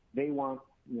us they want,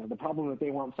 the problem that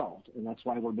they want solved, and that's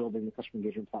why we're building the customer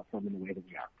engagement platform in the way that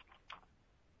we are.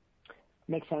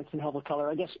 Makes sense and helpful color.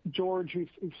 I guess, George,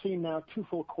 we've seen now 2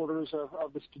 full quarters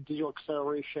of this digital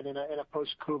acceleration in a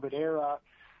post-COVID era.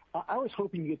 I was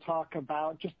hoping you could talk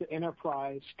about just the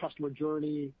enterprise customer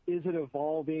journey. Is it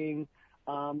evolving?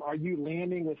 Are you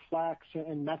landing with Flex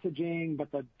and messaging,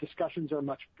 but the discussions are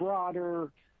much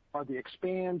broader? Are the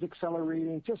expands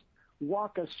accelerating? Just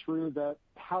walk us through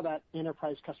how that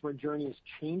enterprise customer journey is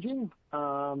changing,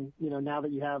 now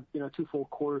that you have 2 full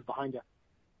quarters behind you.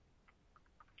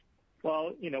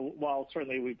 Well, while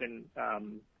certainly we've been,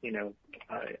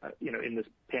 in this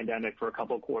pandemic for a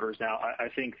couple of quarters now, I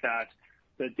think that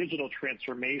the digital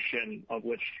transformation of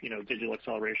which, digital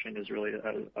acceleration is really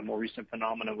a more recent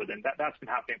phenomenon within that's been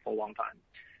happening for a long time.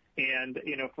 And,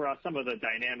 for us, some of the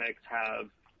dynamics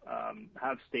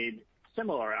have stayed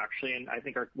similar actually, and I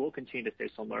think will continue to stay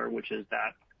similar, which is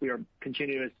that we are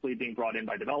continuously being brought in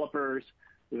by developers,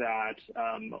 that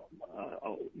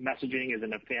messaging is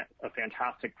a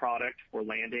fantastic product for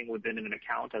landing within an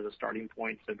account as a starting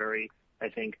point. It's a very, I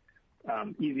think,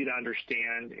 easy to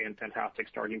understand and fantastic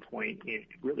starting point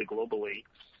really globally.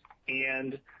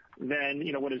 And then,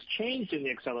 what has changed in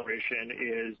the acceleration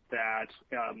is that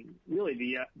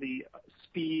really the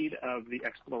speed of the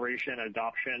exploration,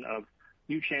 adoption of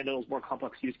new channels, more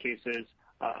complex use cases.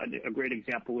 A great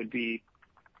example would be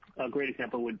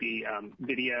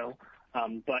video.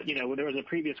 But there was a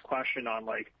previous question on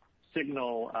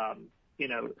signal, a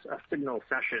signal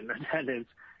session attendance,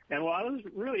 and what was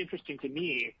really interesting to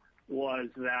me was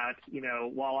that,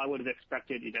 while I would have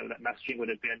expected, that messaging would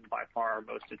have been by far our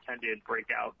most attended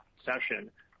breakout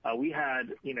session, we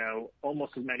had,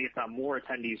 almost as many, if not more,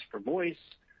 attendees for voice,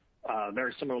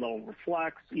 very similar level for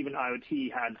Flex. Even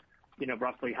IoT had,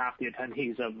 roughly half the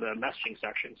attendees of the messaging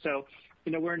section. So,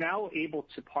 we're now able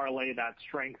to parlay that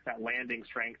strength, that landing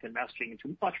strength in messaging into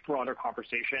a much broader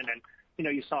conversation. And,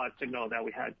 you saw at Signal that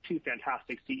we had two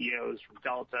fantastic CEOs from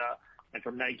Delta and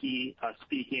from Nike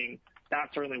speaking. That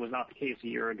certainly was not the case a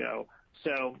year ago.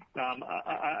 So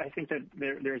I think that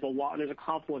there's a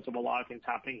confluence of a lot of things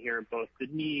happening here, both the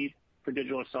need for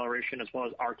digital acceleration as well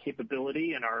as our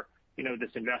capability and our,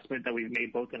 this investment that we've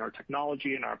made both in our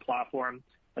technology and our platform,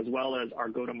 as well as our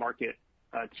go-to-market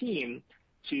team,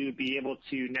 to be able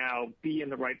to now be in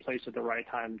the right place at the right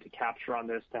time to capture on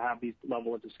this, to have these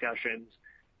level of discussions,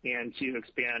 and to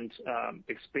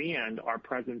expand our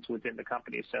presence within the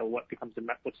company. So what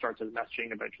starts as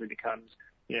messaging eventually becomes,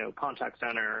 contact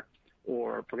center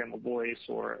or programmable voice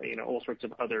or, all sorts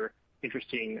of other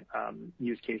interesting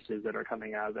use cases that are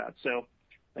coming out of that. So,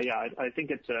 yeah, I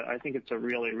think it's a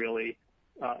really, really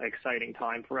exciting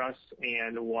time for us,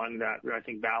 and one that I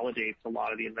think validates a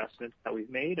lot of the investments that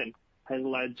we've made and has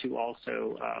led to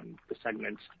also the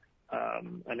Segment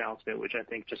announcement, which I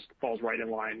think just falls right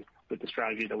in line with the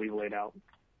strategy that we've laid out.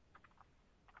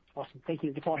 Awesome. Thank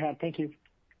you. That's all I had. Thank you.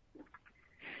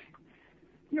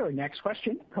 Your next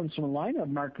question comes from the line of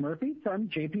Mark Murphy from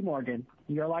JP Morgan.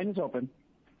 Your line is open.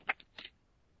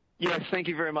 Yes, thank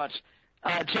you very much.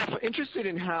 Jeff, interested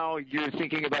in how you're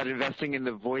thinking about investing in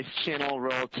the voice channel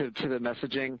relative to the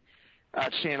messaging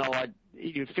channel.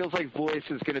 It feels like voice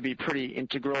is going to be pretty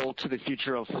integral to the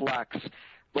future of Flex,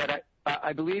 but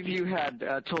I believe you had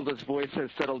told us voice has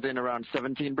settled in around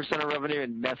 17% of revenue,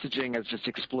 and messaging has just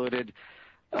exploded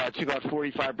to about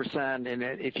 45%. And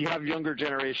if you have younger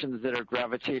generations that are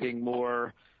gravitating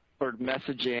more toward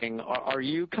messaging, are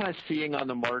you kind of seeing on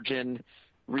the margin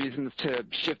reasons to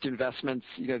shift investments,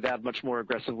 that much more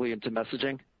aggressively into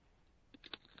messaging?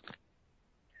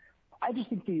 I just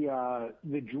think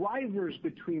the drivers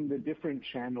between the different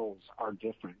channels are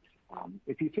different.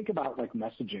 If you think about like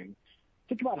messaging,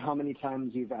 think about how many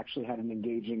times you've actually had an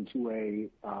engaging two-way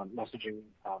messaging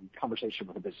conversation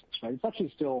with a business, right? It's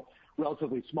actually still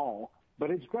relatively small,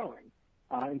 but it's growing.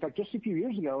 In fact, just a few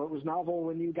years ago, it was novel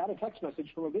when you got a text message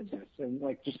from a business and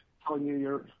like just telling you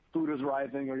your food was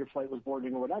arriving or your flight was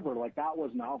boarding or whatever. Like that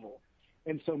was novel.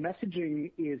 And so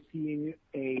messaging is seeing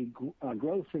a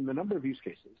growth in the number of use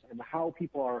cases and how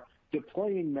people are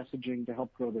deploying messaging to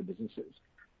help grow their businesses.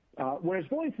 Whereas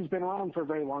voice has been around for a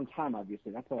very long time,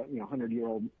 obviously. That's a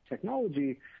 100-year-old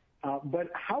technology. But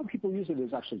how people use it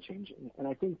is actually changing. And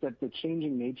I think that the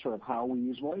changing nature of how we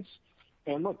use voice,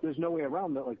 and look, there's no way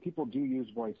around that. Like people do use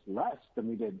voice less than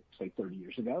we did, say, 30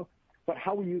 years ago. But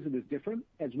how we use it is different,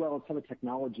 as well as how the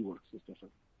technology works is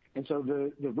different. And so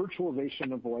the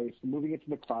virtualization of voice, moving it to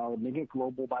the cloud, making it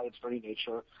global by its very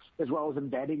nature, as well as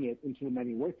embedding it into the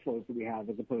many workflows that we have,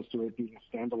 as opposed to it being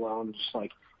a standalone, just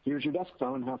like, here's your desk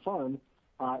phone, have fun.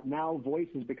 Now voice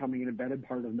is becoming an embedded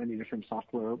part of many different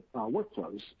software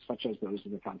workflows, such as those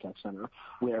in the contact center,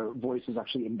 where voice is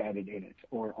actually embedded in it,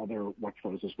 or other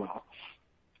workflows as well.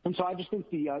 And so I just think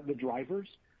the drivers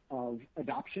of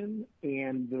adoption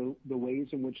and the ways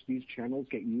in which these channels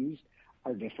get used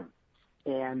are different.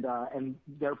 And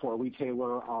therefore we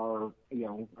tailor our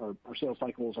sales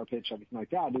cycles, our pitch, everything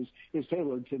like that is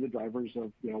tailored to the drivers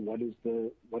of,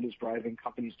 what is driving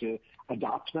companies to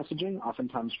adopt messaging,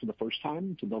 oftentimes for the first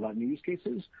time, to build out new use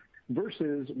cases,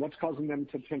 versus what's causing them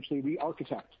to potentially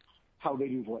re-architect how they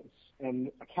do voice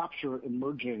and capture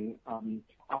emerging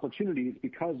opportunities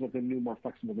because of the new, more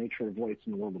flexible nature of voice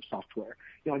in the world of software.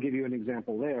 I'll give you an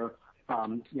example there.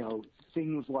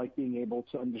 Things like being able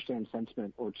to understand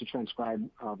sentiment or to transcribe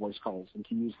voice calls and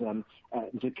to use them,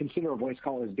 to consider a voice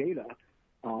call as data.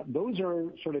 Those are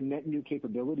sort of net new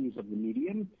capabilities of the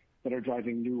medium that are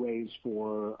driving new ways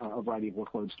for a variety of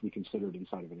workloads to be considered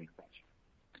inside of an enterprise.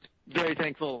 Very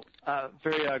thankful.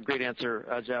 Very great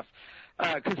answer, Jeff.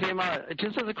 Khozema,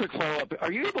 just as a quick follow-up,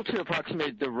 are you able to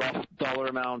approximate the rough dollar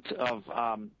amount of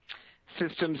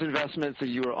systems investments that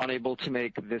you were unable to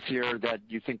make this year that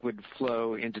you think would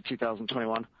flow into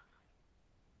 2021?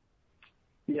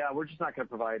 Yeah, we're just not going to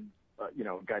provide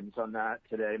guidance on that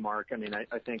today, Mark. I mean,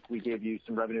 I think we gave you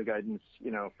some revenue guidance,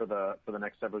 for the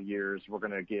next several years. We're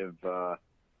going to give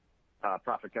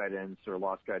profit guidance or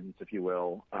loss guidance, if you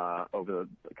will, over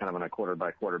kind of on a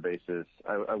quarter-by-quarter basis.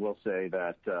 I will say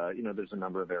that there's a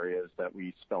number of areas that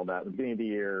we spelled out at the beginning of the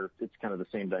year. It's kind of the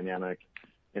same dynamic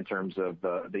in terms of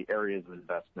the areas of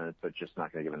investment, but just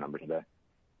not going to give a number today.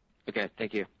 Okay,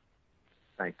 thank you.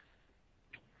 Thanks.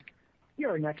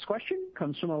 Your next question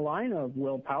comes from the line of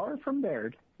Will Power from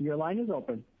Baird. Your line is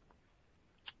open.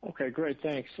 Okay, great.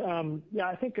 Thanks. Yeah,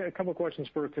 I think a couple of questions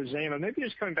for Khozema. Maybe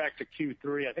just coming back to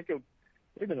Q3, I think it may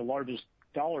have been the largest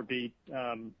dollar beat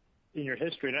in your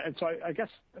history. And so I guess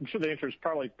I'm sure the answer is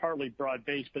probably partly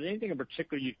broad-based, but anything in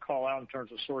particular you'd call out in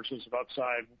terms of sources of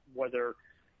upside, whether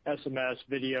SMS,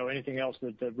 video, anything else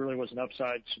that really was an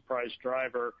upside surprise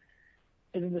driver?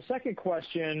 And then the second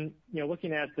question,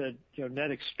 looking at the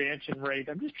net expansion rate,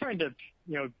 I'm just trying to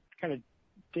kind of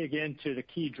dig into the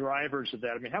key drivers of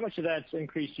that. I mean, how much of that's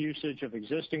increased usage of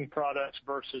existing products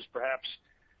versus perhaps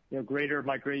greater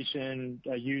migration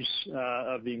use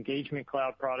of the Engagement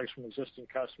Cloud products from existing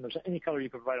customers? Any color you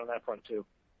can provide on that front too?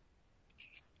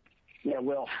 Yeah,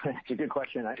 Will, it's a good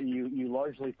question. You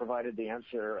largely provided the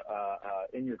answer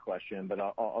in your question, but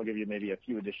I'll give you maybe a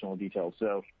few additional details.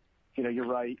 So, you're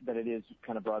right that it is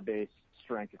kind of broad-based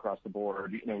strength across the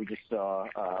board. We just saw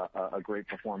a great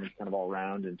performance kind of all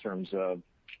around in terms of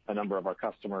a number of our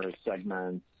customers,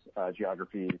 segments,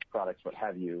 geographies, products, what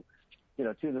have you.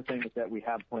 Two of the things that we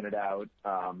have pointed out,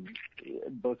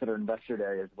 both at our Investor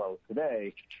Day as well as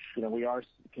today, we are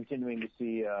continuing to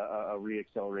see a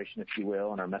re-acceleration, if you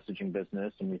will, in our messaging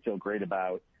business, and we feel great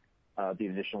about the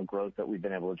additional growth that we've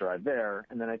been able to drive there.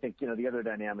 And then I think, the other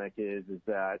dynamic is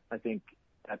that I think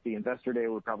at the Investor Day,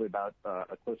 we're probably about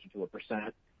closer to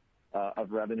 1%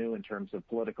 of revenue in terms of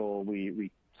political.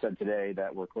 We said today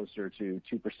that we're closer to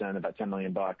 2%, about $10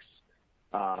 million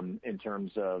in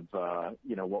terms of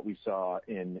what we saw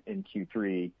in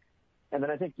Q3. And then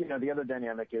I think the other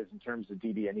dynamic is in terms of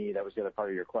DB&E. That was the other part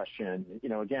of your question.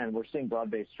 Again, we're seeing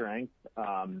broad-based strength.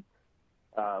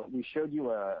 We showed you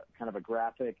a kind of a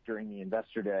graphic during the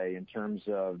Investor Day in terms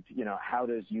of how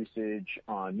does usage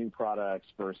on new products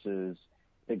versus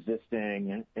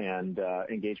existing and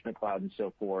Engagement Cloud and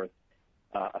so forth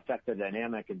affect the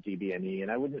dynamic of DB&E,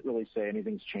 and I wouldn't really say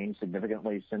anything's changed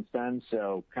significantly since then.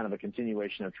 So kind of a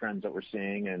continuation of trends that we're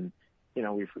seeing, and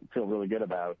we feel really good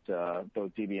about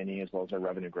both DB&E as well as our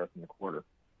revenue growth in the quarter.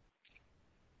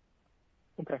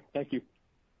 Okay, thank you.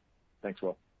 Thanks,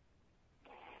 Will.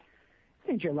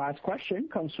 And your last question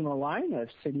comes from the line of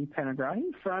Siti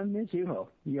Panigrahi from Mizuho.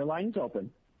 Your line's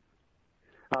open.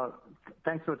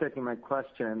 Thanks for taking my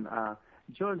question.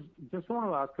 George, just want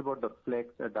to ask about the Flex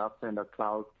adoption of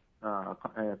cloud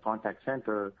contact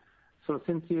center. So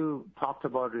since you talked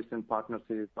about recent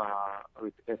partnerships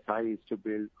with SIs to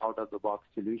build out-of-the-box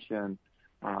solution,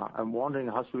 I'm wondering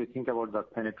how should we think about the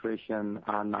penetration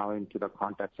now into the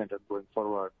contact center going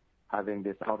forward, having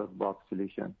this out-of-the-box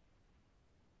solution?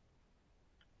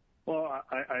 Well,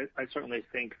 I certainly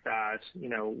think that,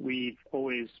 we've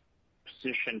always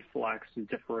positioned Flex as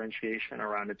differentiation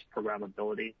around its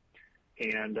programmability.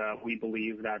 And we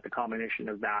believe that the combination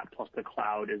of that plus the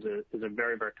cloud is a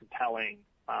very, very compelling,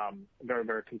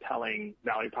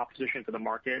 value proposition for the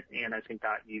market. And I think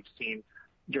that you've seen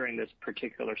during this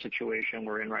particular situation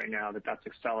we're in right now that's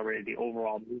accelerated the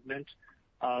overall movement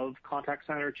of contact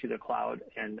center to the cloud.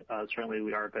 And certainly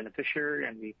we are a beneficiary,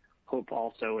 and we hope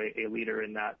also a leader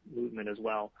in that movement as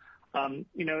well. In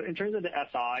terms of the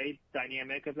SI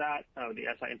dynamic of that, the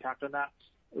SI impact on that,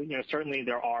 certainly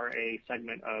there are a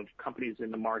segment of companies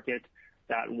in the market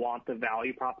that want the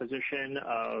value proposition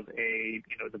of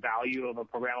the value of a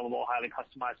programmable, highly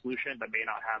customized solution, but may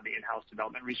not have the in-house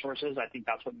development resources. I think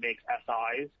that's what makes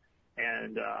SIs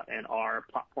and our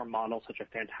platform model such a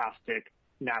fantastic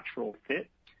natural fit.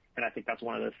 And I think that's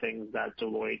one of the things that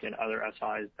Deloitte and other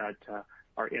SIs that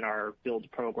are in our build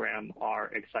program are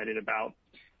excited about.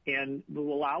 And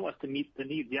will allow us to meet the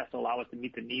needs,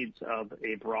 of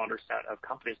a broader set of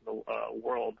companies in the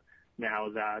world now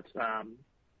that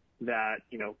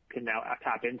can now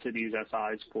tap into these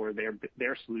SIs for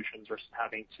their solutions versus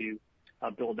having to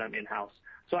build them in-house.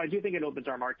 So I do think it opens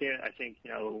our market. I think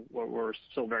we're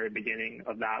still very beginning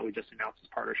of that. We just announced this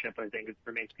partnership. I think it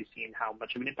remains to be seen how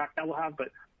much of an impact that will have. But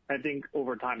I think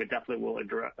over time it definitely will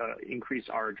increase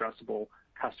our addressable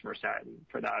customer set. And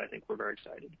for that, I think we're very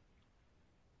excited.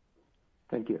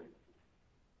 Thank you.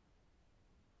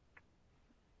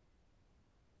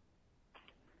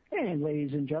 And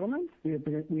ladies and gentlemen,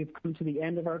 we've come to the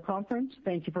end of our conference.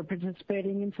 Thank you for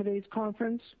participating in today's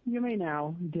conference. You may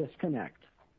now disconnect.